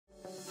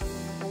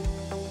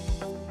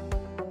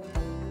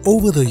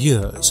Over the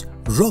years,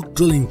 rock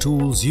drilling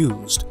tools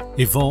used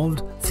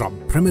evolved from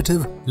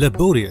primitive,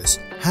 laborious,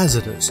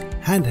 hazardous,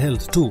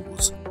 handheld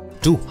tools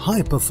to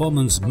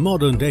high-performance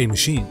modern-day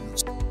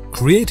machines.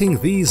 Creating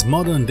these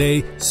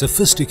modern-day,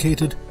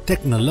 sophisticated,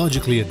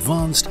 technologically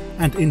advanced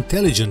and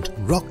intelligent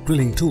rock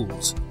drilling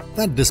tools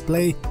that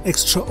display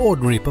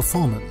extraordinary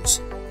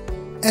performance.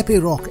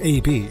 Epiroc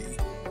AB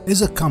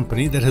is a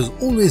company that has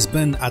always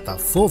been at the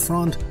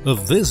forefront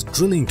of this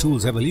drilling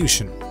tools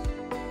evolution.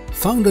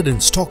 Founded in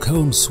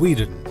Stockholm,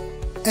 Sweden,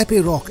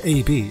 Epiroc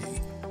AB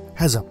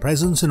has a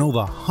presence in over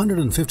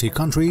 150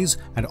 countries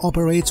and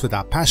operates with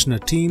a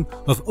passionate team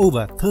of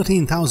over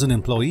 13,000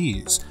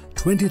 employees,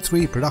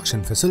 23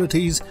 production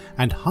facilities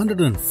and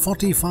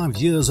 145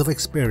 years of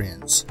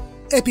experience.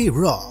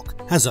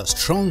 Epiroc has a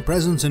strong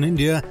presence in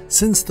India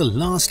since the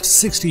last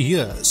 60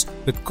 years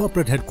with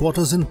corporate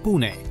headquarters in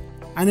Pune,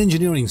 an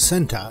engineering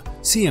center,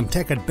 CM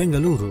Tech at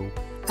Bengaluru,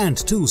 and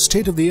 2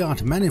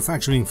 state-of-the-art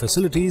manufacturing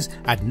facilities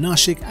at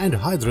Nashik and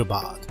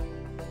Hyderabad.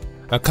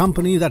 A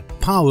company that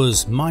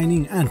powers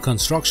mining and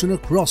construction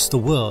across the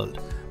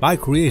world by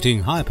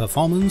creating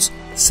high-performance,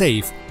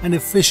 safe and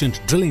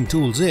efficient drilling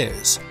tools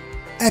is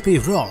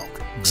Epiroc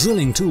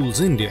Drilling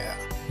Tools India.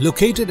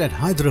 Located at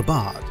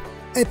Hyderabad,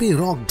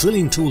 Epiroc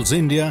Drilling Tools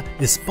India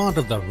is part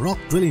of the rock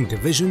drilling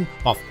division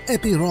of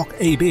Epiroc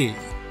AB,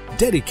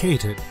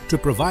 dedicated to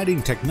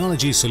providing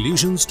technology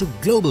solutions to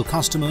global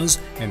customers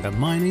in the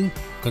mining,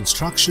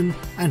 construction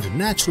and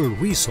natural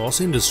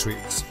resource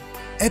industries.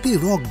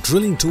 Epiroc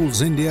Drilling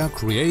Tools India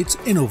creates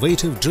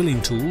innovative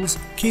drilling tools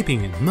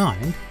keeping in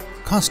mind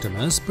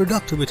customers'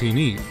 productivity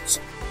needs.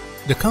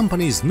 The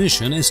company's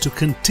mission is to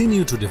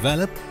continue to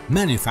develop,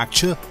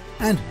 manufacture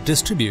and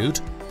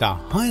distribute the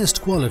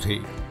highest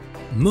quality,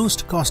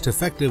 most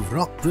cost-effective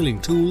rock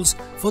drilling tools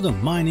for the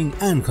mining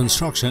and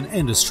construction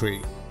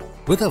industry.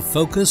 With a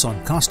focus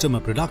on customer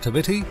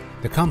productivity,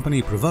 the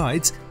company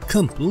provides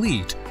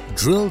complete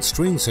drill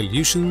string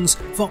solutions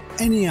for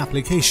any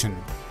application,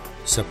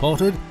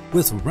 supported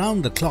with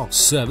round-the-clock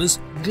service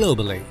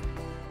globally.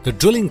 The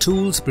drilling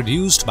tools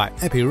produced by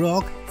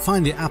Epiroc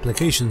find their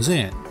applications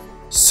in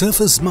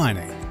surface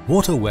mining,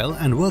 water well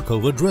and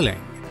workover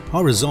drilling,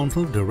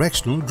 horizontal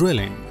directional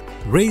drilling,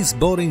 raise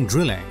boring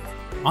drilling,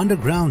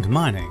 underground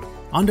mining,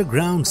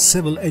 underground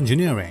civil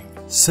engineering,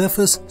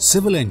 surface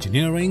civil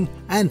engineering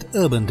and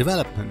urban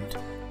development,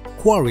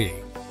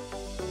 quarrying.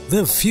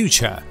 The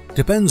future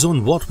depends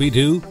on what we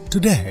do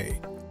today.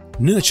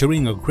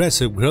 Nurturing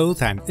aggressive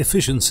growth and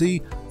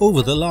efficiency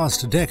over the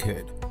last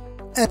decade,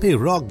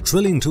 Epiroc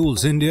Drilling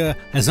Tools India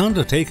has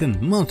undertaken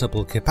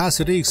multiple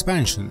capacity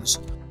expansions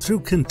through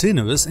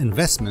continuous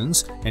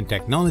investments in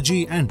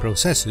technology and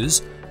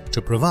processes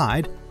to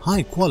provide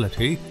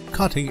high-quality,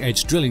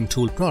 cutting-edge drilling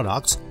tool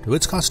products to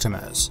its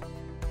customers.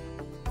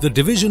 The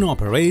division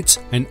operates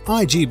an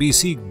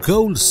IGBC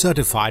Gold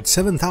certified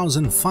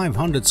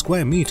 7,500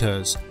 square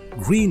meters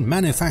green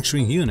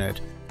manufacturing unit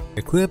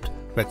equipped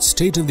with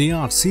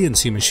state-of-the-art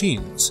CNC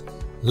machines.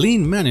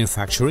 Lean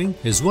manufacturing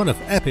is one of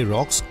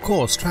Epiroc's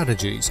core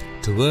strategies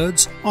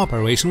towards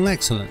operational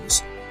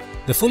excellence.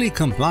 The fully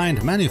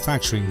compliant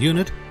manufacturing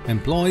unit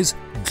employs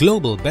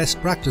global best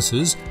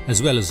practices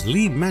as well as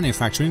lean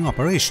manufacturing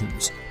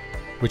operations,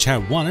 which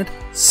have won it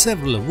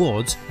several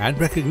awards and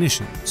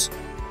recognitions.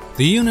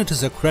 The unit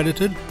is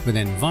accredited with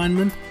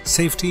environment,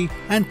 safety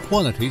and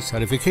quality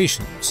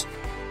certifications.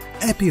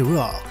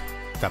 Epiroc,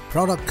 the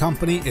product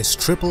company, is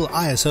triple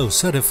ISO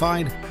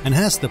certified and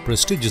has the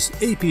prestigious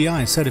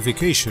API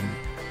certification,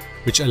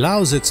 which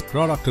allows its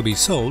product to be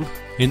sold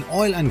in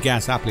oil and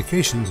gas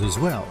applications as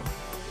well.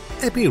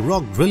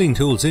 Epiroc Drilling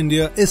Tools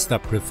India is the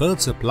preferred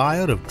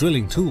supplier of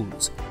drilling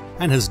tools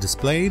and has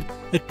displayed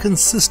a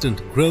consistent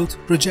growth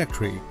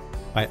trajectory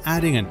by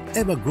adding an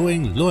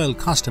ever-growing loyal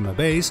customer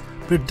base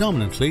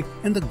predominantly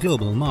in the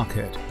global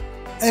market.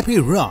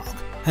 Epiroc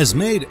has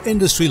made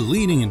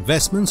industry-leading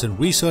investments in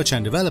research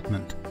and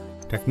development,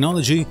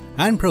 technology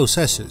and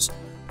processes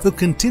for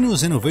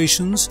continuous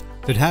innovations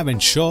that have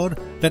ensured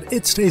that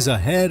it stays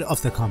ahead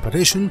of the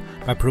competition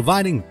by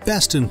providing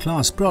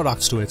best-in-class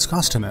products to its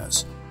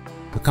customers.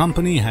 The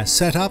company has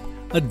set up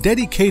a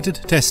dedicated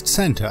test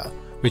center,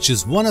 which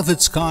is one of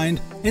its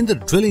kind in the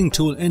drilling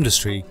tool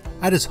industry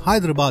at its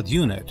Hyderabad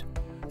unit,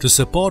 to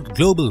support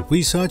global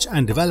research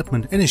and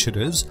development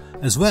initiatives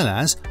as well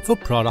as for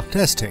product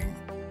testing.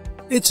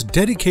 Its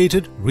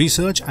dedicated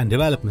research and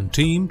development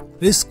team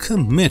is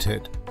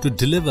committed to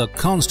deliver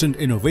constant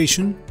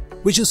innovation,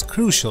 which is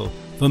crucial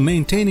for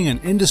maintaining an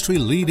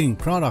industry-leading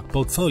product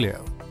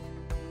portfolio.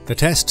 The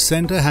test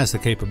center has the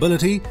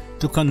capability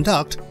to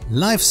conduct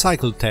life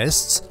cycle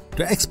tests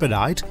to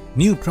expedite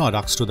new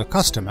products to the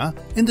customer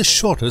in the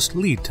shortest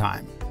lead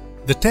time.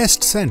 The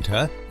test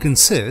center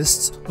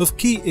consists of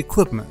key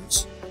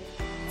equipments.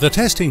 The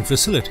testing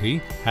facility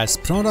has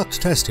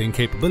product testing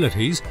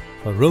capabilities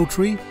for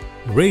rotary,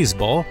 raise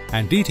bore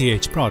and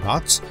DTH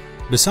products,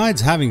 besides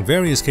having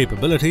various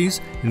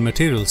capabilities in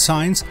material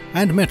science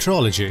and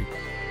metrology.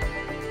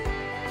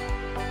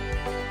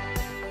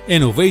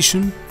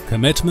 Innovation,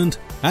 commitment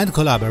and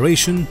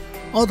collaboration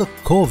are the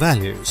core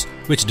values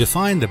which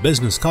define the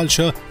business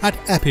culture at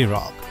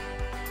Epiroc.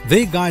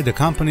 They guide the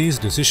company's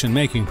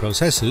decision-making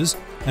processes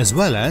as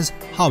well as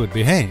how it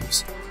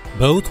behaves,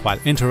 both while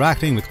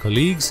interacting with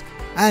colleagues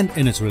and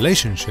in its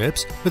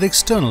relationships with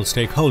external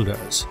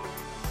stakeholders.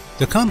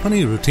 The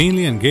company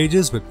routinely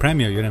engages with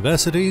premier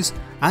universities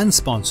and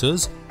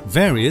sponsors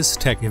various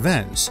tech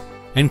events,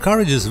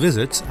 encourages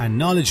visits and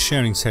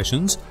knowledge-sharing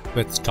sessions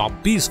with top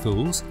B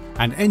schools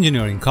and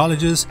engineering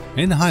colleges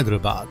in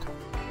Hyderabad.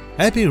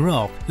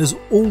 Epiroc has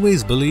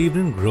always believed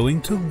in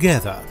growing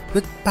together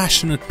with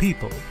passionate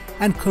people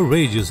and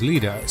courageous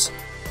leaders.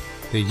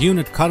 The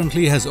unit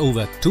currently has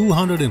over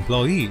 200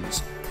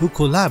 employees who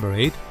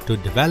collaborate to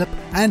develop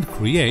and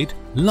create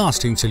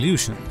lasting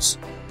solutions.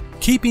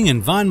 Keeping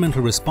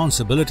environmental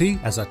responsibility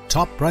as a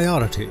top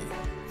priority,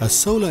 a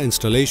solar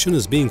installation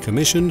is being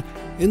commissioned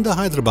in the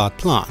Hyderabad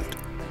plant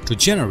to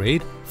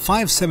generate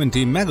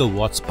 570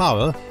 megawatts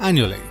power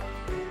annually.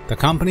 The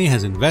company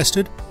has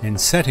invested in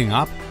setting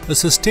up a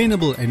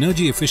sustainable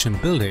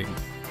energy-efficient building,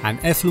 an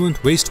effluent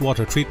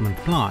wastewater treatment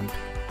plant,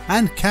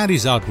 and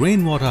carries out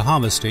rainwater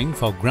harvesting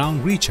for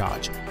ground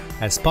recharge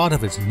as part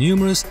of its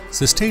numerous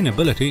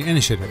sustainability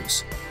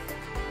initiatives.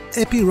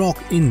 Epiroc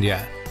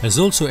India has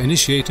also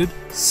initiated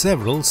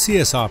several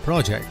CSR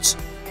projects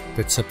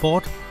that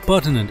support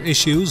pertinent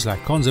issues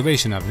like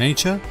conservation of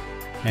nature,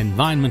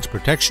 environment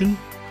protection,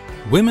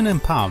 women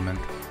empowerment,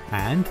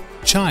 and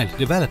child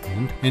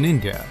development in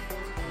India.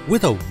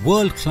 With a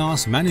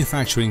world-class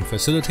manufacturing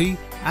facility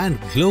and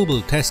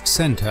global test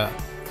center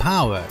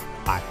powered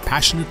by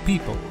passionate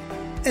people,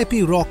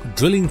 Epiroc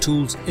Drilling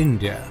Tools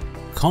India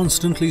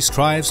constantly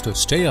strives to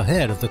stay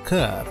ahead of the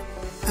curve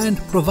and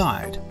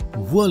provide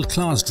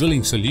world-class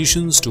drilling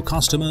solutions to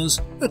customers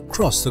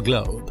across the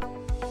globe.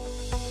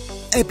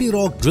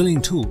 Epiroc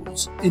Drilling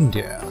Tools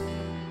India.